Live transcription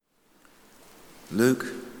Luke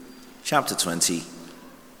chapter 20,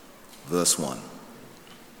 verse 1.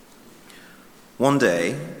 One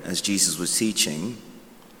day, as Jesus was teaching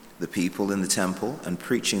the people in the temple and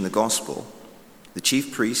preaching the gospel, the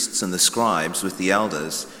chief priests and the scribes with the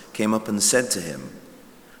elders came up and said to him,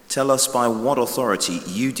 "Tell us by what authority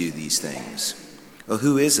you do these things, or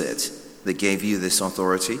who is it that gave you this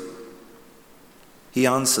authority?" He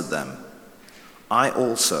answered them, "I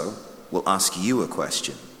also will ask you a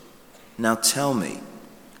question. Now tell me,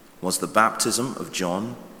 was the baptism of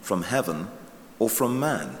John from heaven or from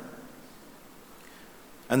man?"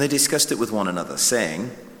 And they discussed it with one another,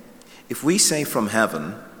 saying, "If we say from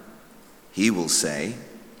heaven, he will say,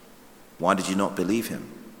 'Why did you not believe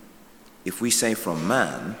him?' If we say from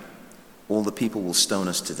man, all the people will stone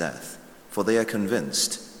us to death, for they are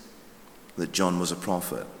convinced that John was a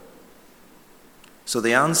prophet." So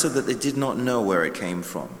they answered that they did not know where it came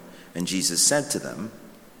from. And Jesus said to them,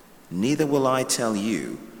 "Neither will I tell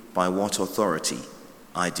you by what authority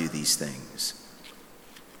I do these things."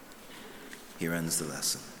 Here ends the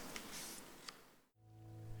lesson.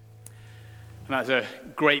 And that's a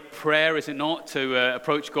great prayer, is it not, to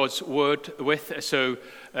approach God's word with? So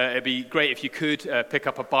it'd be great if you could pick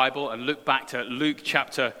up a Bible and look back to Luke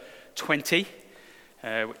chapter 20,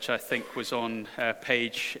 which I think was on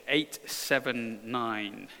page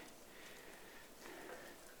 879.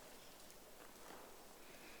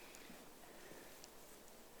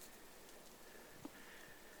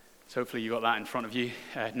 So hopefully you got that in front of you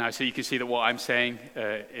now, so you can see that what I'm saying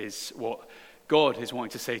is what God is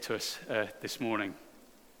wanting to say to us this morning.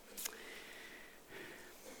 I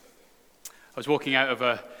was walking out of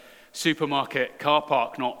a supermarket car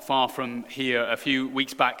park not far from here a few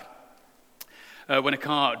weeks back when a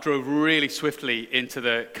car drove really swiftly into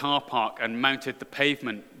the car park and mounted the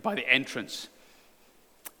pavement by the entrance.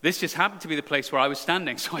 This just happened to be the place where I was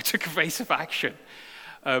standing, so I took evasive action.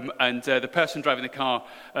 And the person driving the car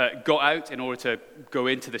got out in order to go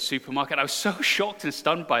into the supermarket. I was so shocked and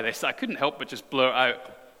stunned by this that I couldn't help but just blurt out,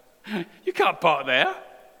 "You can't park there."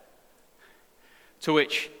 To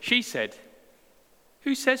which she said,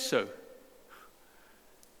 "Who says so?"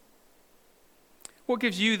 "What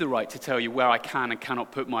gives you the right to tell you where I can and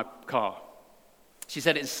cannot put my car?" She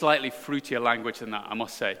said it in slightly fruitier language than that, I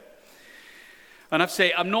must say. And I have to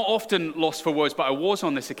say, I'm not often lost for words, but I was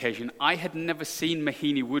on this occasion. I had never seen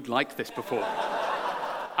Mahini Wood like this before.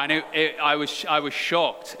 I was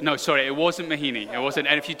shocked. No, sorry, it wasn't Mahini. It wasn't.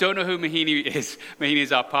 And if you don't know who Mahini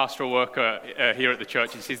is our pastoral worker here at the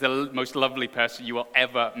church. He's the most lovely person you will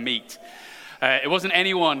ever meet. It wasn't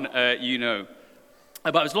anyone you know.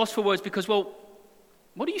 But I was lost for words because, well,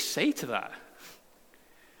 what do you say to that?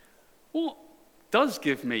 What does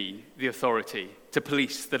give me the authority to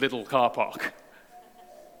police the little car park?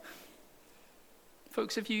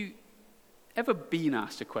 Folks, have you ever been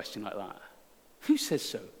asked a question like that? Who says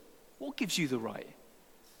so? What gives you the right?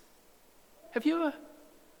 Have you ever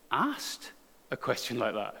asked a question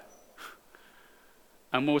like that?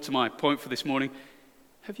 And more to my point for this morning,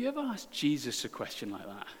 have you ever asked Jesus a question like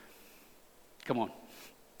that? Come on,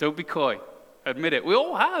 don't be coy. Admit it. We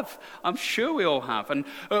all have. I'm sure we all have. And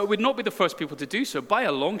we'd not be the first people to do so by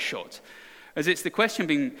a long shot, as it's the question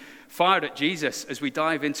being fired at Jesus as we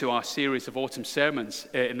dive into our series of autumn sermons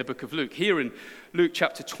in the book of Luke. Here in Luke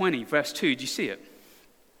chapter 20, verse 2, do you see it?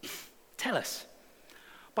 Tell us,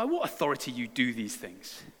 by what authority you do these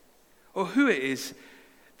things, or who it is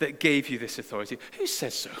that gave you this authority. Who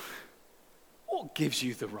says so? What gives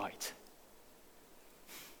you the right?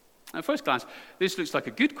 At first glance, this looks like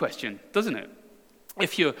a good question, doesn't it?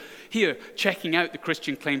 If you're here checking out the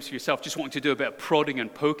Christian claims for yourself, just wanting to do a bit of prodding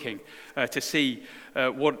and poking to see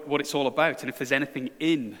what it's all about and if there's anything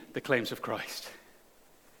in the claims of Christ.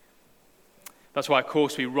 That's why a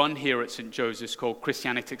course we run here at St. Joseph's called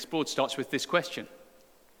Christianity Explored starts with this question.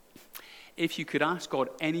 If you could ask God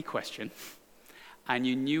any question and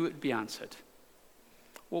you knew it would be answered,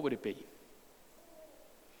 what would it be?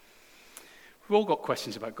 We've all got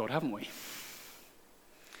questions about God, haven't we?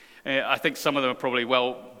 I think some of them are probably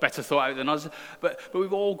better thought out than others, but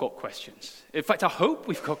we've all got questions. In fact, I hope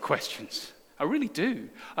we've got questions. I really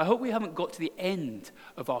do. I hope we haven't got to the end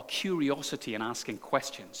of our curiosity in asking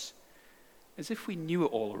questions, as if we knew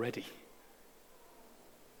it all already.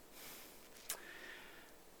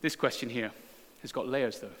 This question here has got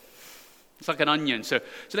layers, though. It's like an onion, so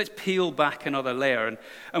let's peel back another layer,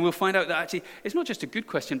 and we'll find out that actually it's not just a good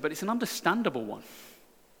question, but it's an understandable one.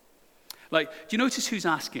 Like, do you notice who's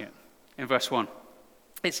asking it in verse 1?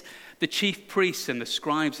 It's the chief priests and the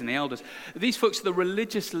scribes and the elders. These folks are the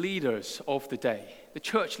religious leaders of the day, the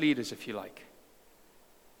church leaders, if you like.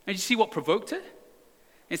 And you see what provoked it?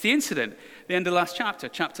 It's the incident, the end of the last chapter,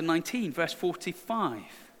 chapter 19, verse 45.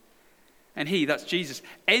 And he, that's Jesus,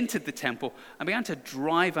 entered the temple and began to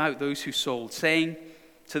drive out those who sold, saying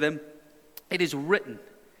to them, "It is written,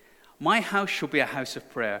 my house shall be a house of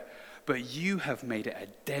prayer, but you have made it a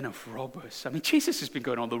den of robbers." I mean, Jesus has been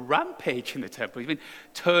going on the rampage in the temple. He's been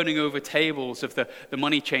turning over tables of the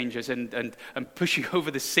money changers and pushing over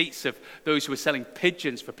the seats of those who were selling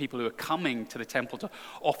pigeons for people who were coming to the temple to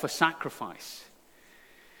offer sacrifice.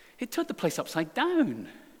 It turned the place upside down.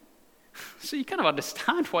 So you kind of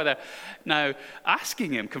understand why they're now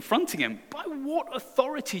asking him, confronting him, by what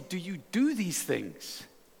authority do you do these things?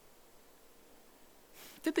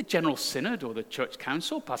 Did the General Synod or the Church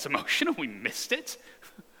Council pass a motion and we missed it?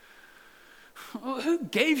 Who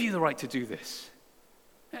gave you the right to do this?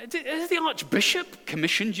 Has the Archbishop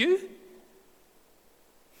commissioned you?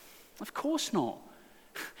 Of course not.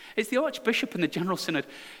 It's the Archbishop and the General Synod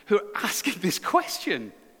who are asking this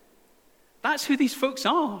question. That's who these folks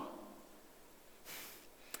are.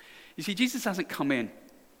 You see, Jesus hasn't come in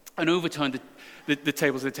and overturned the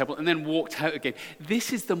tables of the temple and then walked out again.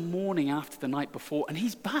 This is the morning after the night before, and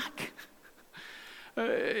he's back.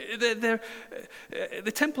 The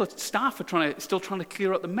temple staff are still trying to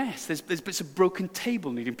clear up the mess. There's bits of broken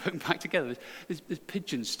table needing putting back together. There's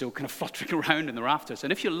pigeons still kind of fluttering around in the rafters.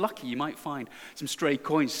 And if you're lucky, you might find some stray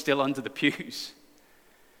coins still under the pews.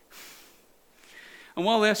 And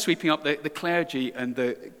while they're sweeping up, the clergy and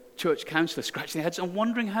the church council are scratching their heads and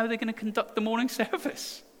wondering how they're going to conduct the morning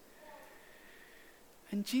service.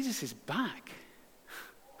 And Jesus is back.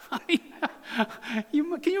 I mean,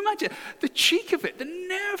 can you imagine the cheek of it, the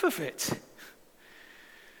nerve of it?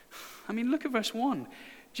 I mean, look at verse 1.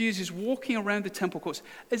 Jesus is walking around the temple courts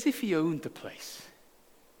as if he owned the place.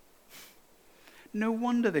 No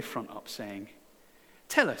wonder they front up saying,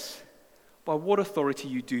 "Tell us, by what authority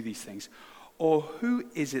you do these things? Or who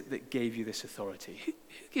is it that gave you this authority? Who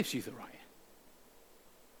gives you the right?"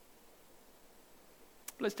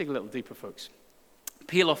 Let's dig a little deeper, folks.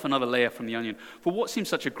 Peel off another layer from the onion. For what seems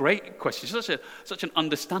such a great question, such an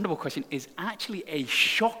understandable question, is actually a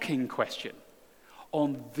shocking question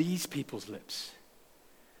on these people's lips.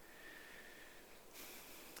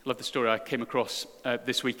 I love the story I came across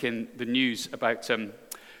this week in the news about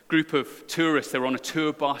group of tourists. They were on a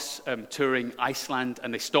tour bus touring Iceland,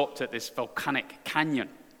 and they stopped at this volcanic canyon,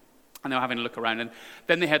 and they were having a look around, and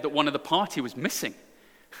then they heard that one of the party was missing.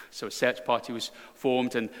 So a search party was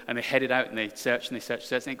formed, and they headed out, and they searched,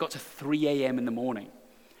 and it got to 3 a.m. in the morning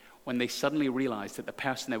when they suddenly realized that the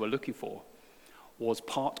person they were looking for was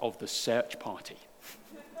part of the search party.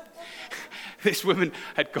 This woman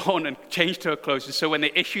had gone and changed her clothes, and so when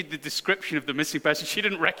they issued the description of the missing person, she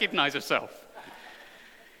didn't recognize herself.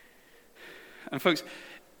 And folks,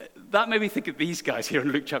 that made me think of these guys here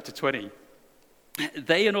in Luke chapter 20.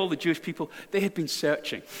 They and all the Jewish people, they had been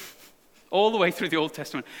searching. All the way through the Old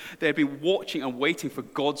Testament, they had been watching and waiting for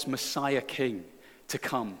God's Messiah King to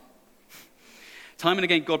come. Time and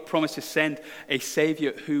again, God promised to send a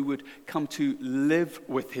Savior who would come to live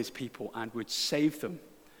with his people and would save them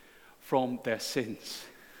from their sins.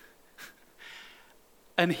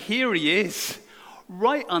 And here he is,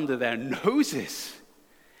 right under their noses.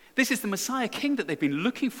 This is the Messiah King that they've been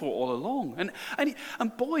looking for all along.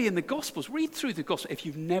 And boy, in the Gospels, read through the Gospels. If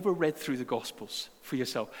you've never read through the Gospels for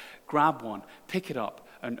yourself, grab one, pick it up,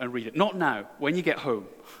 and read it. Not now, when you get home.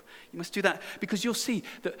 You must do that because you'll see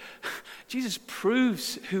that Jesus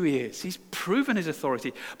proves who he is. He's proven his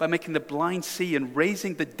authority by making the blind see and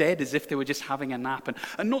raising the dead as if they were just having a nap.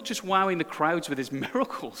 And not just wowing the crowds with his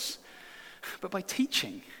miracles, but by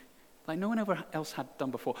teaching like no one ever else had done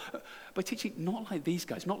before. By teaching not like these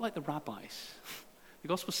guys, not like the rabbis. The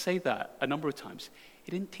Gospels say that a number of times.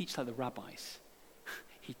 He didn't teach like the rabbis.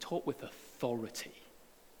 He taught with authority.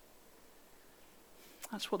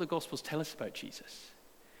 That's what the Gospels tell us about Jesus.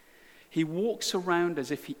 He walks around as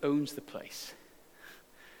if he owns the place.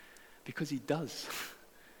 Because he does.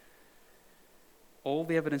 All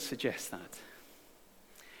the evidence suggests that.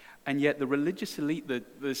 And yet the religious elite,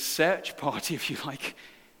 the search party, if you like,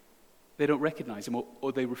 they don't recognize him,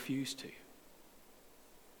 or they refuse to.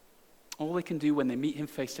 All they can do when they meet him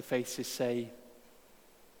face to face is say,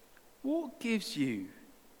 "What gives you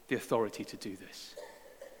the authority to do this?"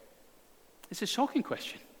 It's a shocking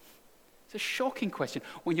question. It's a shocking question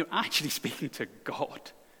when you're actually speaking to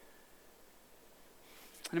God.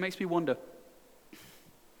 And it makes me wonder,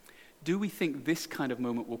 do we think this kind of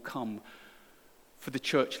moment will come for the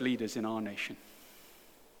church leaders in our nation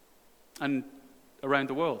and around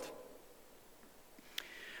the world?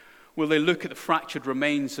 Will they look at the fractured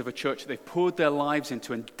remains of a church that they've poured their lives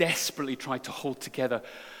into and desperately tried to hold together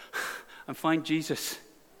and find Jesus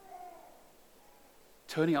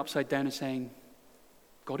turning it upside down and saying,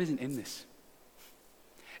 God isn't in this.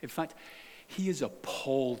 In fact, he is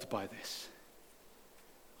appalled by this.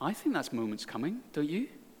 I think that's moments coming, don't you?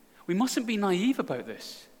 We mustn't be naive about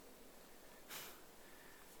this.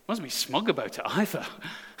 We mustn't be smug about it either.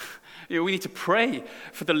 We need to pray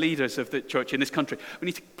for the leaders of the church in this country. We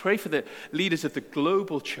need to pray for the leaders of the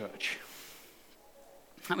global church.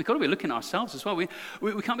 And we've got to be looking at ourselves as well. We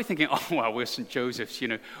can't be thinking, oh, well, we're St. Joseph's,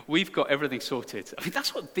 we've got everything sorted. I mean,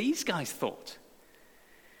 that's what these guys thought.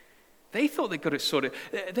 They thought they got it sorted.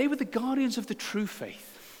 They were the guardians of the true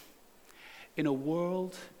faith in a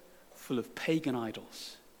world full of pagan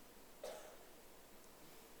idols.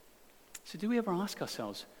 So do we ever ask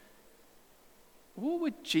ourselves, what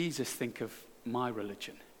would Jesus think of my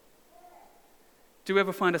religion? Do we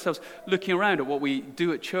ever find ourselves looking around at what we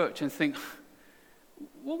do at church and think,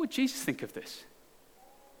 what would Jesus think of this?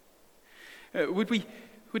 Would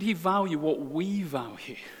he value what we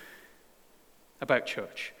value about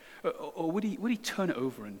church? Or would he turn it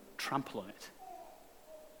over and trample on it?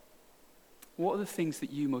 What are the things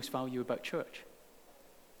that you most value about church?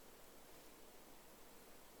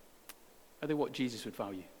 Are they what Jesus would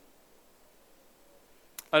value?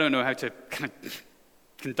 I don't know how to kind of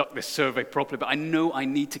conduct this survey properly, but I know I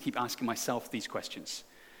need to keep asking myself these questions.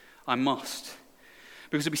 I must.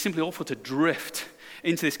 Because it'd be simply awful to drift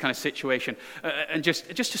into this kind of situation and just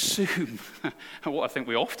assume what I think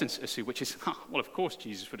we often assume, which is, well, of course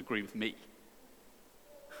Jesus would agree with me.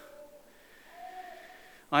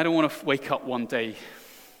 I don't want to wake up one day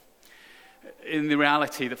in the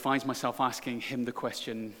reality that finds myself asking him the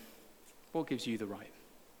question, what gives you the right?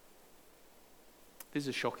 This is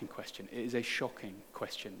a shocking question. It is a shocking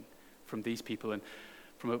question from these people and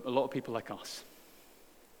from a lot of people like us.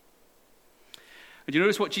 And you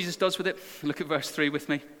notice what Jesus does with it? Look at verse 3 with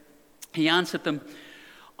me. He answered them,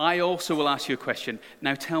 I also will ask you a question.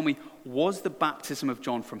 Now tell me, was the baptism of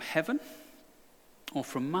John from heaven or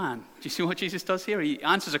from man? Do you see what Jesus does here? He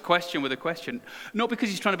answers a question with a question. Not because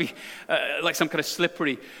he's trying to be like some kind of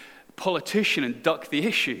slippery politician and duck the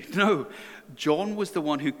issue. No, John was the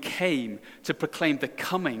one who came to proclaim the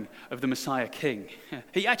coming of the Messiah King.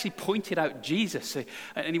 He actually pointed out Jesus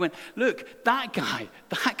and he went, look, that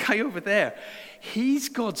guy over there, he's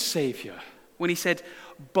God's Savior. When he said,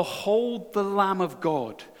 behold the Lamb of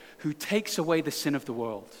God who takes away the sin of the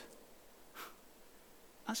world.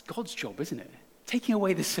 That's God's job, isn't it? Taking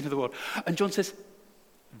away the sin of the world. And John says,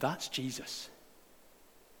 that's Jesus.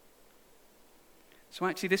 So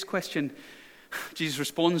actually this question Jesus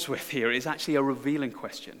responds with here is actually a revealing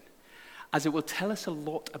question, as it will tell us a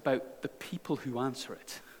lot about the people who answer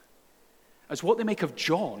it. As what they make of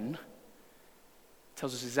John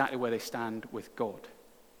tells us exactly where they stand with God.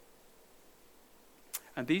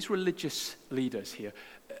 And these religious leaders here,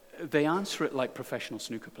 they answer it like professional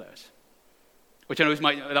snooker players. Which I know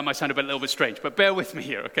that might sound a little bit strange, but bear with me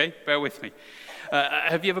here, okay? Bear with me.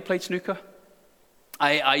 Have you ever played snooker?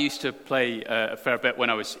 I used to play a fair bit when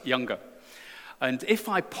I was younger. And if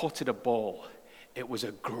I potted a ball, it was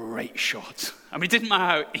a great shot. I mean, it didn't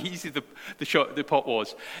matter how easy the pot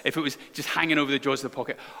was. If it was just hanging over the jaws of the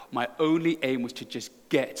pocket, my only aim was to just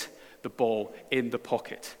get the ball in the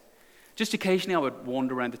pocket. Just occasionally I would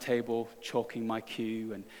wander around the table, chalking my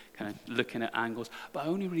cue and kind of looking at angles. But I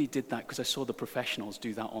only really did that because I saw the professionals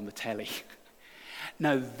do that on the telly.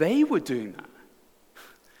 Now, they were doing that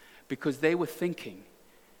because they were thinking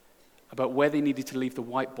about where they needed to leave the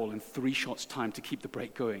white ball in 3 shots' time to keep the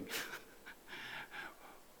break going.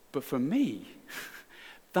 But for me,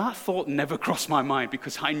 that thought never crossed my mind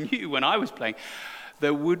because I knew when I was playing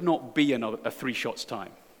there would not be a 3 shots'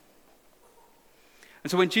 time.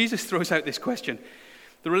 And so when Jesus throws out this question,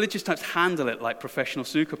 the religious types handle it like professional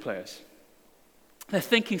snooker players. They're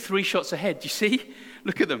thinking 3 shots ahead. Do you see?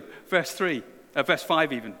 Look at them. Verse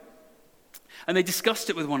 5 even. And they discussed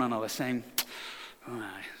it with one another, saying,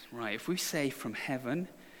 right, if we say from heaven,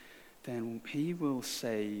 then he will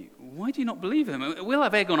say, why do you not believe him? We'll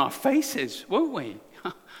have egg on our faces, won't we?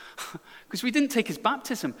 Because we didn't take his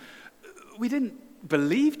baptism. We didn't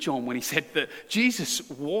believe John when he said that Jesus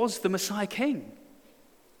was the Messiah King.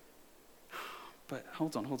 But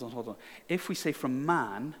hold on. If we say from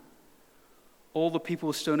man, all the people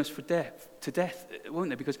will stone us to death, won't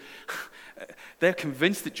they? Because they're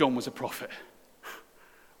convinced that John was a prophet.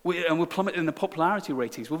 And we're plummeting in the popularity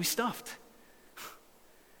ratings. We'll be stuffed.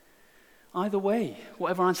 Either way,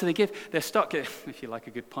 whatever answer they give, they're stuck. If you like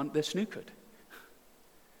a good pun, they're snookered.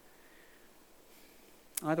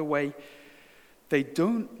 Either way, they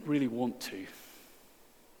don't really want to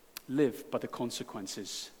live by the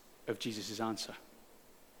consequences of Jesus' answer.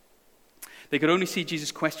 They could only see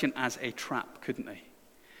Jesus' question as a trap, couldn't they?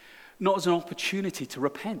 not as an opportunity to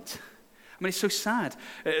repent. I mean, it's so sad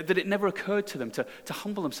that it never occurred to them to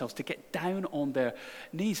humble themselves, to get down on their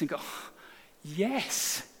knees and go,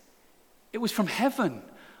 yes, it was from heaven.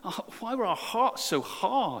 Oh, why were our hearts so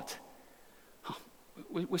hard? Oh,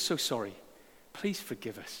 we're so sorry. Please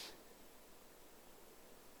forgive us.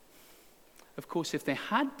 Of course, if they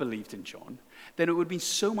had believed in John, then it would have been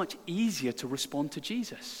so much easier to respond to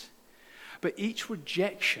Jesus. But each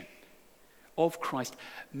rejection of Christ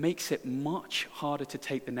makes it much harder to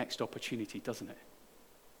take the next opportunity, doesn't it?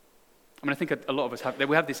 I mean, I think a lot of us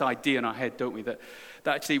have this idea in our head, don't we, that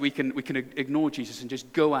actually we can ignore Jesus and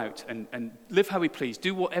just go out and live how we please,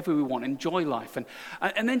 do whatever we want, enjoy life,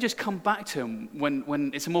 and then just come back to him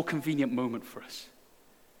when it's a more convenient moment for us,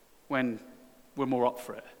 when we're more up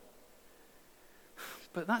for it.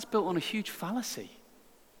 But that's built on a huge fallacy.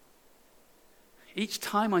 Each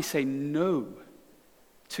time I say no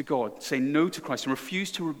to God, say no to Christ, and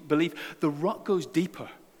refuse to believe, the rut goes deeper,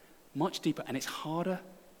 much deeper, and it's harder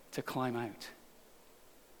to climb out.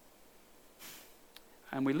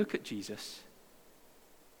 And we look at Jesus,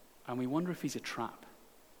 and we wonder if he's a trap.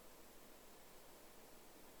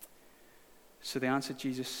 So they answered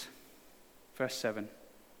Jesus, verse 7,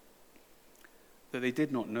 that they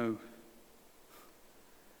did not know.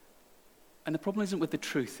 And the problem isn't with the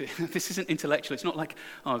truth. This isn't intellectual. It's not like,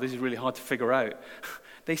 oh, this is really hard to figure out.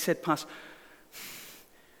 They said pass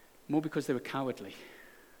more because they were cowardly.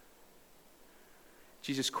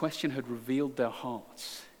 Jesus' question had revealed their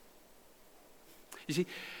hearts. You see,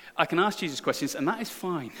 I can ask Jesus questions, and that is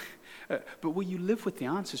fine. But will you live with the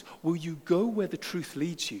answers? Will you go where the truth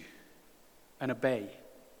leads you and obey?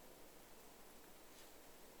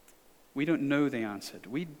 We don't know, they answered.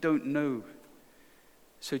 We don't know.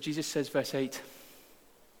 So Jesus says, verse 8,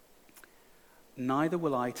 neither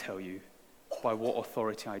will I tell you by what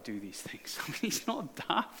authority I do these things. I mean, he's not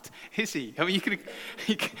daft, is he? I mean,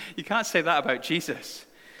 you can't say that about Jesus.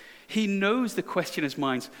 He knows the questioners'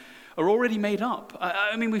 minds are already made up.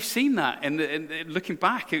 I mean, we've seen that in looking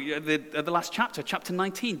back at the last chapter, chapter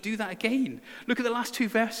 19. Do that again. Look at the last two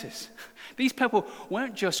verses. These people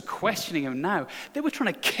weren't just questioning him now. They were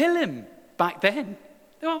trying to kill him back then.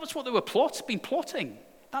 That's what they were been plotting.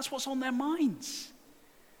 That's what's on their minds.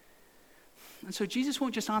 And so Jesus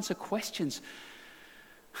won't just answer questions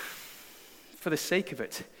for the sake of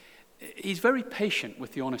it. He's very patient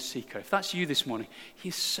with the honest seeker. If that's you this morning,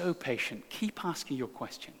 he's so patient. Keep asking your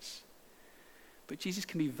questions. But Jesus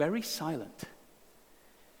can be very silent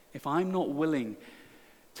if I'm not willing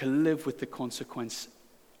to live with the consequence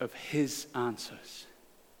of his answers.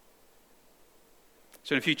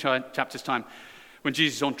 So in a few chapters' time, when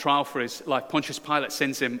Jesus is on trial for his life, Pontius Pilate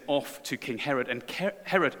sends him off to King Herod, and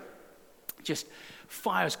Herod just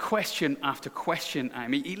fires question after question at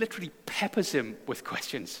him. He literally peppers him with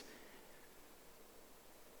questions.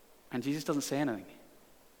 And Jesus doesn't say anything.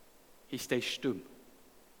 He stays stum.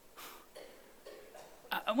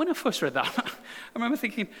 And when I first read that, I remember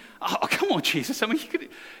thinking, oh, come on, Jesus. I mean, you could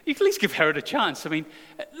at least give Herod a chance. I mean,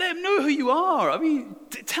 let him know who you are. I mean,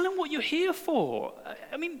 tell him what you're here for.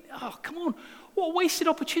 I mean, oh, come on. What a wasted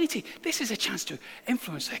opportunity. This is a chance to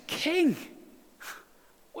influence a king.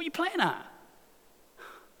 What are you playing at?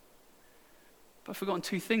 But I've forgotten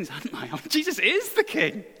two things, hadn't I? Jesus is the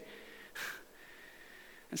king.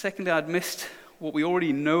 And secondly, I'd missed what we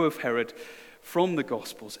already know of Herod from the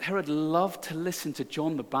Gospels. Herod loved to listen to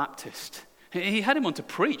John the Baptist. He had him on to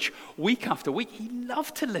preach week after week. He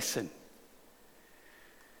loved to listen.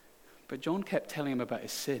 But John kept telling him about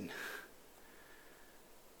his sin.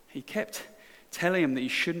 He kept telling him that he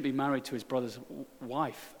shouldn't be married to his brother's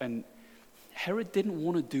wife. And Herod didn't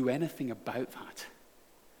want to do anything about that.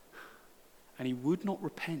 And he would not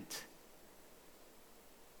repent.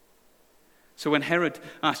 So when Herod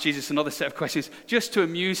asked Jesus another set of questions just to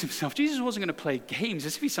amuse himself, Jesus wasn't going to play games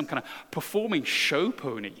as if he's some kind of performing show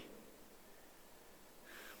pony.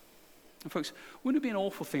 And folks, wouldn't it be an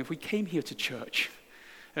awful thing if we came here to church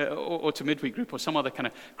or to midweek group or some other kind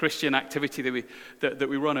of Christian activity that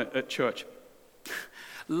we run at church,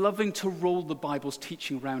 loving to roll the Bible's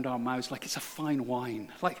teaching around our mouths like it's a fine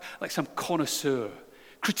wine, like some connoisseur,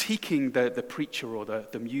 critiquing the preacher or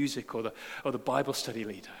the music or the Bible study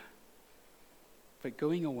leader. But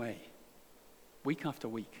going away, week after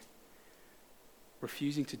week,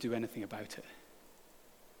 refusing to do anything about it.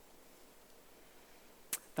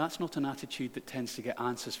 That's not an attitude that tends to get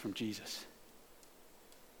answers from Jesus.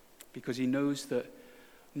 Because he knows that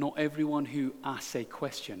not everyone who asks a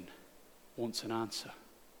question wants an answer.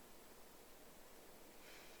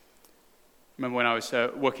 Remember when I was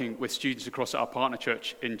working with students across our partner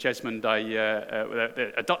church in Jesmond,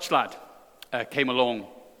 a Dutch lad came along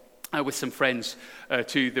with some friends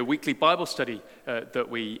to the weekly Bible study that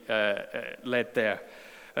we led there.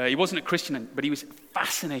 He wasn't a Christian, but he was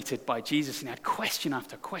fascinated by Jesus, and he had question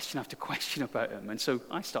after question after question about him. And so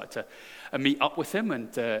I started to meet up with him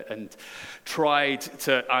and tried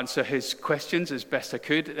to answer his questions as best I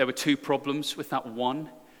could. There were two problems with that. One,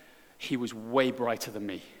 he was way brighter than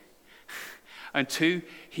me. And two,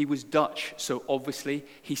 he was Dutch, so obviously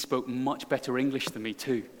he spoke much better English than me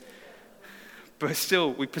too. But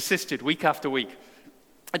still, we persisted week after week,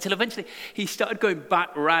 until eventually he started going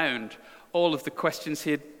back around all of the questions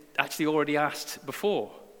he had actually already asked before.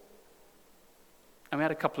 And we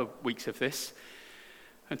had a couple of weeks of this,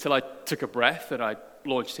 until I took a breath and I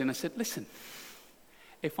launched in. I said, listen,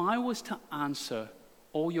 if I was to answer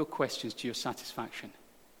all your questions to your satisfaction,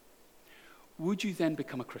 would you then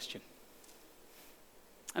become a Christian?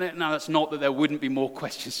 And now that's not that there wouldn't be more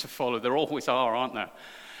questions to follow. There always are, aren't there?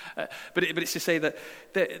 But it's to say that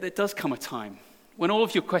there does come a time when all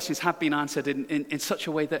of your questions have been answered in such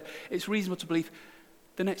a way that it's reasonable to believe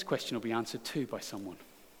the next question will be answered too by someone.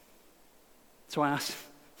 So I asked,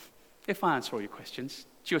 if I answer all your questions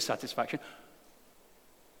to your satisfaction,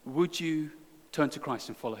 would you turn to Christ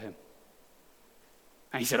and follow him?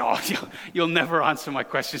 And he said, you'll never answer my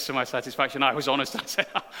questions to my satisfaction. I was honest. I said,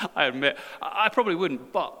 I admit, I probably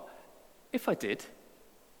wouldn't. But if I did,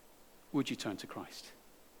 would you turn to Christ?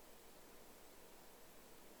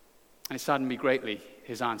 And it saddened me greatly,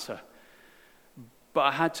 his answer. But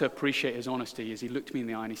I had to appreciate his honesty as he looked me in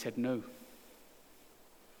the eye and he said, no.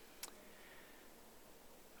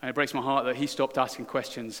 And it breaks my heart that he stopped asking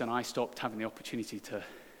questions and I stopped having the opportunity to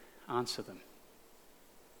answer them.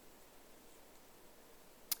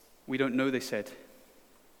 We don't know, they said.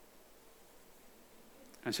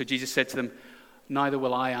 And so Jesus said to them, neither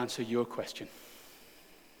will I answer your question.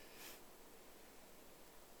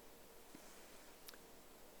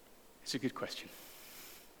 It's a good question.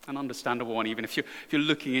 An understandable one, even. If you're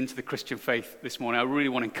looking into the Christian faith this morning, I really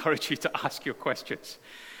want to encourage you to ask your questions.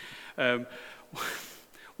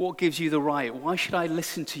 What gives you the right? Why should I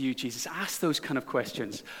listen to you, Jesus? Ask those kind of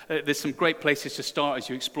questions. There's some great places to start as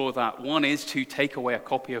you explore that. One is to take away a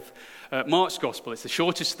copy of Mark's Gospel. It's the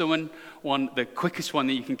shortest one, the quickest one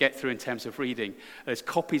that you can get through in terms of reading. There's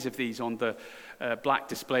copies of these on the black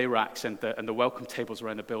display racks and the welcome tables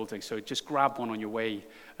around the building. So just grab one on your way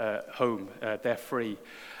home. They're free.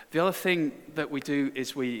 The other thing that we do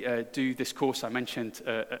is we do this course I mentioned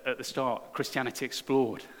at the start, Christianity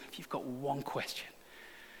Explored. If you've got one question,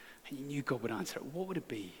 and you knew God would answer it, what would it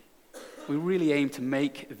be? We really aim to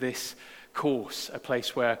make this course a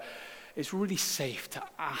place where it's really safe to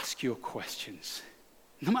ask your questions,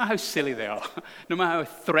 no matter how silly they are, no matter how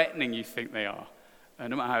threatening you think they are,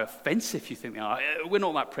 no matter how offensive you think they are. We're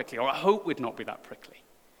not that prickly, or I hope we'd not be that prickly.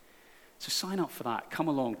 So sign up for that. Come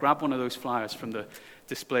along. Grab one of those flyers from the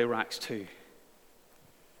display racks too.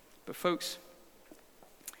 But folks,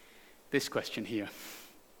 this question here,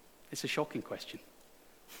 it's a shocking question.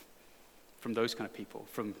 From those kind of people,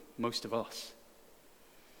 from most of us.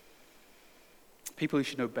 People who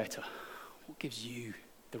should know better. What gives you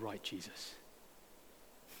the right Jesus?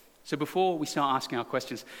 So before we start asking our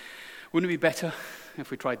questions, wouldn't it be better if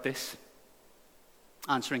we tried this?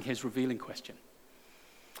 Answering his revealing question.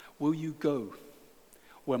 Will you go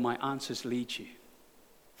where my answers lead you?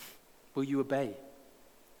 Will you obey?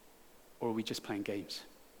 Or are we just playing games?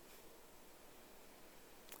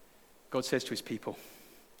 God says to his people,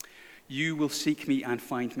 you will seek me and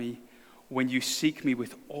find me when you seek me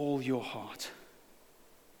with all your heart.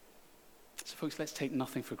 So folks, let's take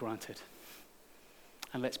nothing for granted.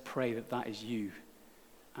 And let's pray that that is you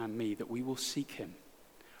and me, that we will seek him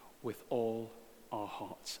with all our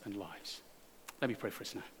hearts and lives. Let me pray for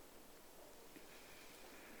us now.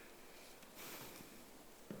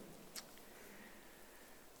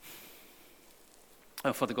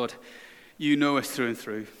 Oh, Father God, you know us through and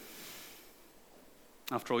through.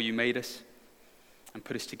 After all, you made us and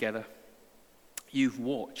put us together. You've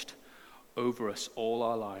watched over us all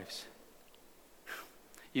our lives.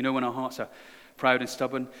 You know when our hearts are proud and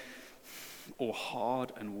stubborn or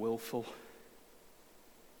hard and willful.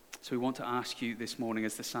 So we want to ask you this morning,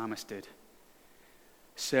 as the psalmist did,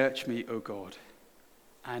 search me, O God,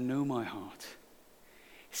 and know my heart.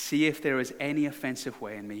 See if there is any offensive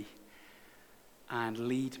way in me, and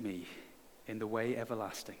lead me in the way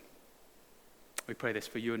everlasting. We pray this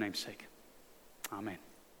for your name's sake. Amen.